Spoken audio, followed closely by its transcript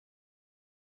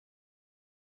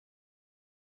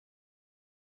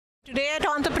Today at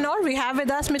Entrepreneur, we have with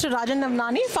us Mr. Rajan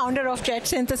Navani, founder of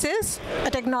JetSynthesys,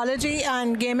 a technology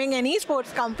and gaming and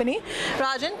esports company.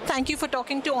 Rajan, thank you for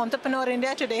talking to Entrepreneur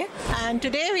India today. And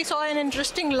today we saw an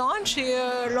interesting launch.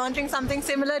 You're launching something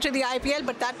similar to the IPL,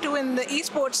 but that too in the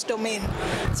esports domain.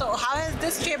 So how has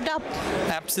this shaped up?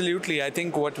 Absolutely. I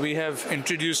think what we have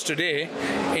introduced today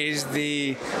is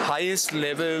the highest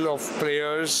level of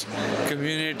players,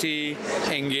 community,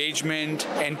 engagement,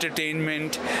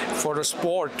 entertainment for a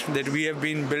sport that we have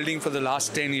been building for the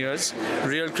last 10 years.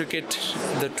 Real Cricket,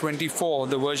 the 24,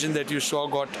 the version that you saw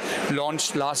got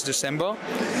launched last December.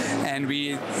 And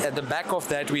we, at the back of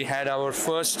that, we had our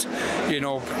first,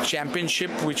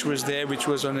 championship, which was there, which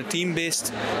was on a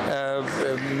team-based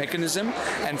mechanism.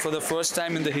 And for the first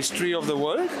time in the history of the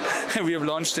world, we have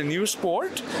launched a new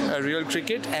sport, Real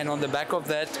Cricket. And on the back of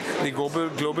that, the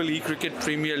Global E-Cricket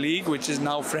Premier League, which is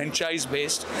now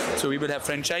franchise-based. So we will have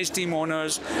franchise team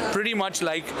owners, pretty much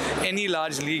like any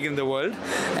large league in the world.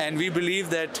 And we believe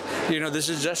that, this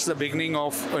is just the beginning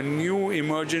of a new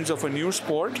emergence of a new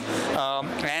sport,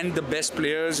 and the best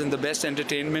players and the best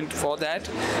entertainment for that.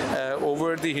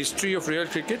 Over the history of Real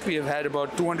Cricket, we have had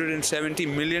about 270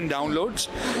 million downloads.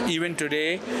 Even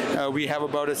today, we have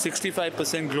about a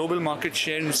 65% global market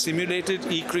share in simulated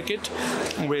e-cricket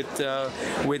with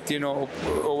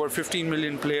over 15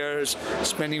 million players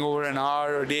spending over an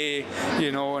hour a day,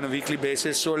 on a weekly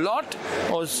basis. So a lot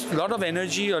of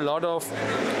energy, a lot of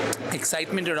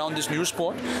excitement around this new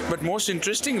sport. But most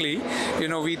interestingly,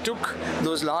 we took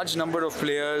those large number of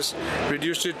players,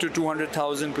 reduced it to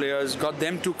 200,000 players, got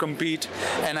them to compete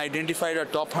and identified our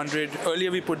top 100.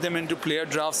 Earlier we put them into player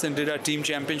drafts and did our team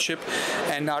championship,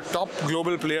 and our top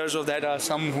global players of that are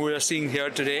some who we are seeing here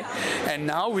today. And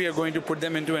now we are going to put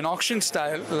them into an auction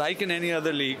style like in any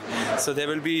other league. So there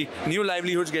will be new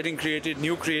livelihoods getting created,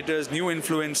 new creators, new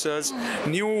influencers,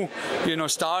 new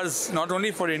stars, not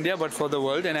only for India but for the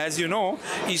world. And as you know,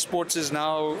 esports is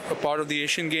now a part of the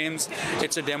Asian Games.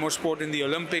 It's a demo sport in the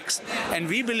Olympics, and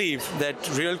we believe that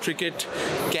Real Cricket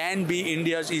can be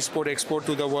India's esport export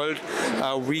to the world.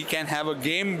 We can have a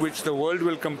game which the world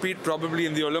will compete probably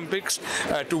in the Olympics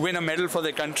to win a medal for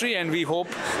their country, and we hope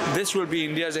this will be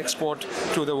India's export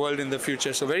to the world in the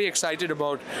future. So very excited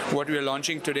about what we are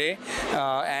launching today,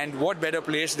 and what better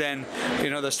place than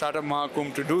the Startup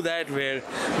Mahakumbh to do that, where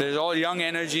there's all young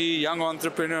energy, young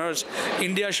entrepreneurs,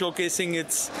 India showcasing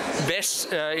its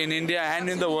best in India and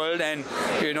in the world. And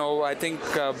I think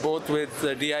both with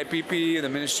the DIPP, the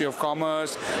Ministry of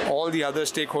Commerce, all the other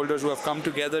stakeholders who have come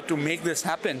together to make this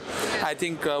happen, I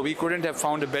think we couldn't have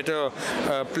found a better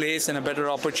place and a better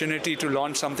opportunity to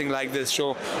launch something like this.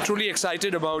 So truly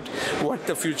excited about what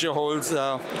the future holds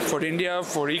for India,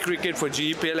 for e-cricket, for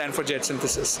GEPL and for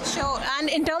JetSynthesys. Sure. And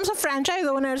in terms of franchise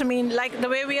owners, like the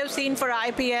way we have seen for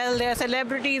IPL, there are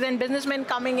celebrities and businessmen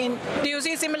coming in. Do you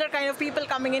see similar kind of people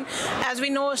coming in? As we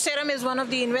know, Serum is one of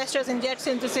the investors in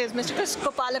JetSynthesys. Mr.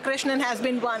 Gopalakrishnan has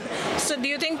been one. So do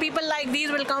you think people like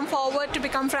these will come forward to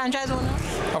become franchise owners?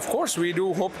 Of course, we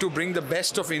do hope to bring the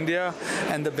best of India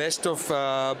and the best of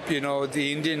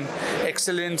the Indian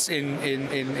excellence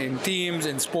in teams,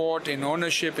 in sport, in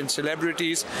ownership, in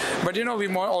celebrities. But we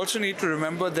also need to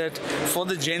remember that for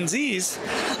the Gen Zs,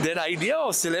 their idea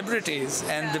of celebrities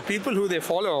and the people who they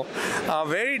follow are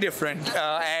very different.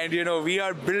 And we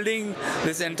are building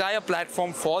this entire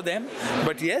platform for them.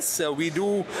 But yes, we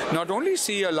do not only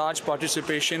see a large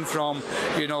participation from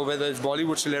whether it's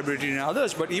Bollywood celebrities and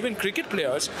others, but even cricket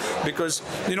players, because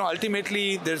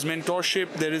ultimately there's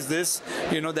mentorship, there is this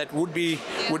that would be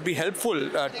helpful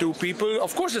to people.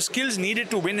 Of course, the skills needed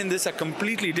to win in this are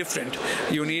completely different.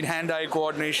 You need hand-eye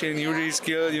coordination, you need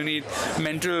skill, you need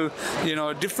mental,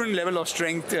 different level of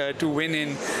strength to win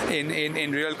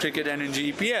in Real Cricket and in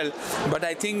GEPL. But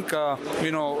I think a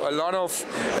lot of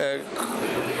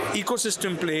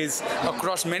ecosystem plays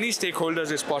across many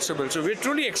stakeholders is possible. So we're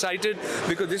truly excited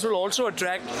because this will also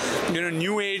attract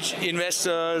new age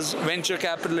investors, venture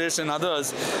capitalists and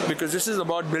others, because this is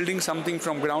about building something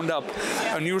from ground up,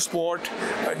 a new sport,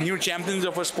 new champions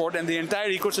of a sport, and the entire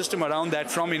ecosystem around that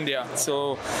from India.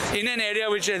 So in an area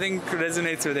which I think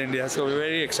resonates with India. So we're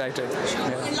very excited. Sure.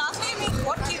 And lastly,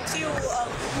 what keeps you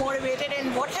motivated,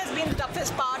 and what has been the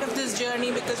toughest part of this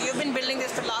journey? Because you've been building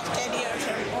this for the last 10 years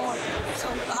or more. So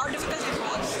how difficult it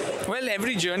was? Well,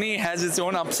 every journey has its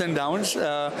own ups and downs,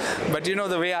 but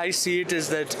the way I see it is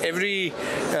that every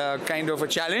kind of a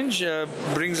challenge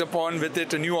brings upon with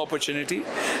it a new opportunity,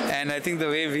 and I think the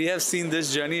way we have seen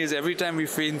this journey is every time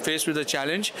we've been faced with a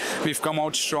challenge, we've come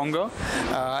out stronger.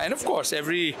 And of course,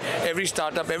 every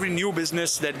startup, every new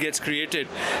business that gets created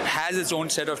has its own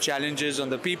set of challenges on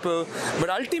the people, but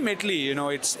ultimately,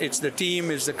 it's the team,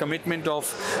 it's the commitment of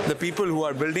the people who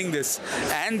are building this,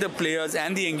 and the players,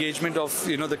 and the engagement of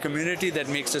the community that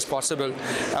makes this possible.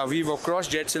 We've across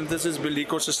JetSynthesys built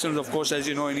ecosystems, of course, as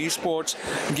you know, in esports,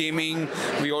 gaming.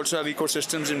 We also have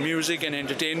ecosystems in music and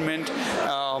entertainment,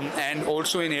 and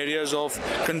also in areas of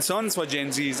concerns for Gen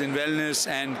Zs in wellness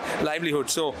and livelihood.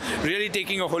 So really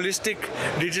taking a holistic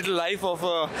digital life of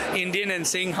an Indian and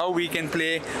seeing how we can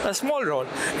play a small role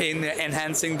in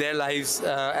enhancing their lives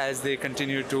as they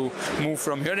continue to move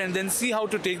from here, and then see how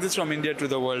to take this from India to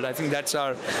the world. I think that's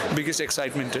our biggest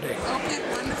excitement today. Okay,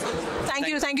 wonderful.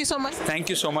 Thank you so much. Thank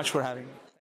you so much for having me.